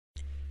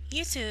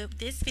YouTube,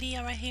 this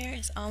video right here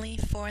is only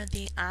for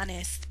the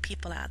honest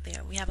people out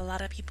there. We have a lot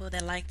of people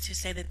that like to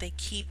say that they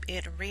keep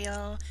it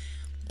real,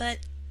 but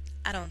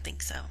I don't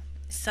think so.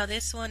 So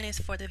this one is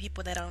for the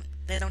people that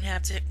don't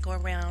have to go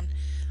around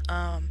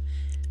um,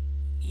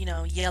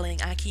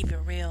 yelling, I keep it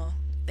real.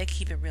 They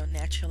keep it real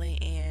naturally,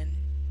 and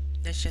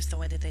that's just the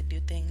way that they do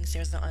things.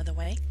 There's no other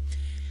way.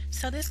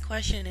 So this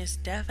question is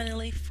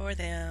definitely for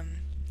them.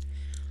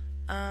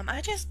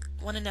 I just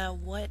want to know,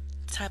 what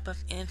type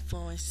of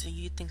influence do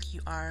you think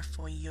you are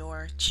for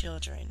your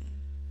children?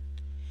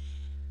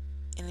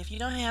 And if you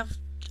don't have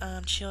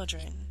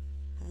children,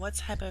 what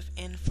type of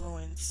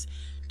influence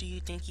do you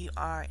think you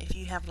are if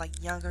you have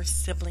like younger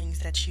siblings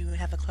that you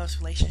have a close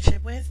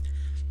relationship with?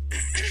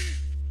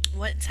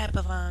 What type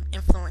of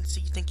influence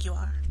do you think you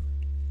are?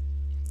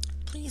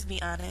 Please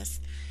be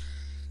honest.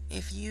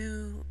 If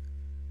you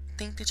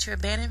think that you're a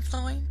bad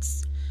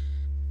influence,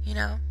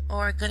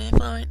 or a good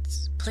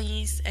influence,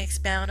 please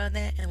expound on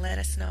that and let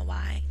us know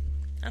why.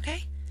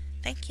 Okay?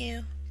 Thank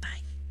you.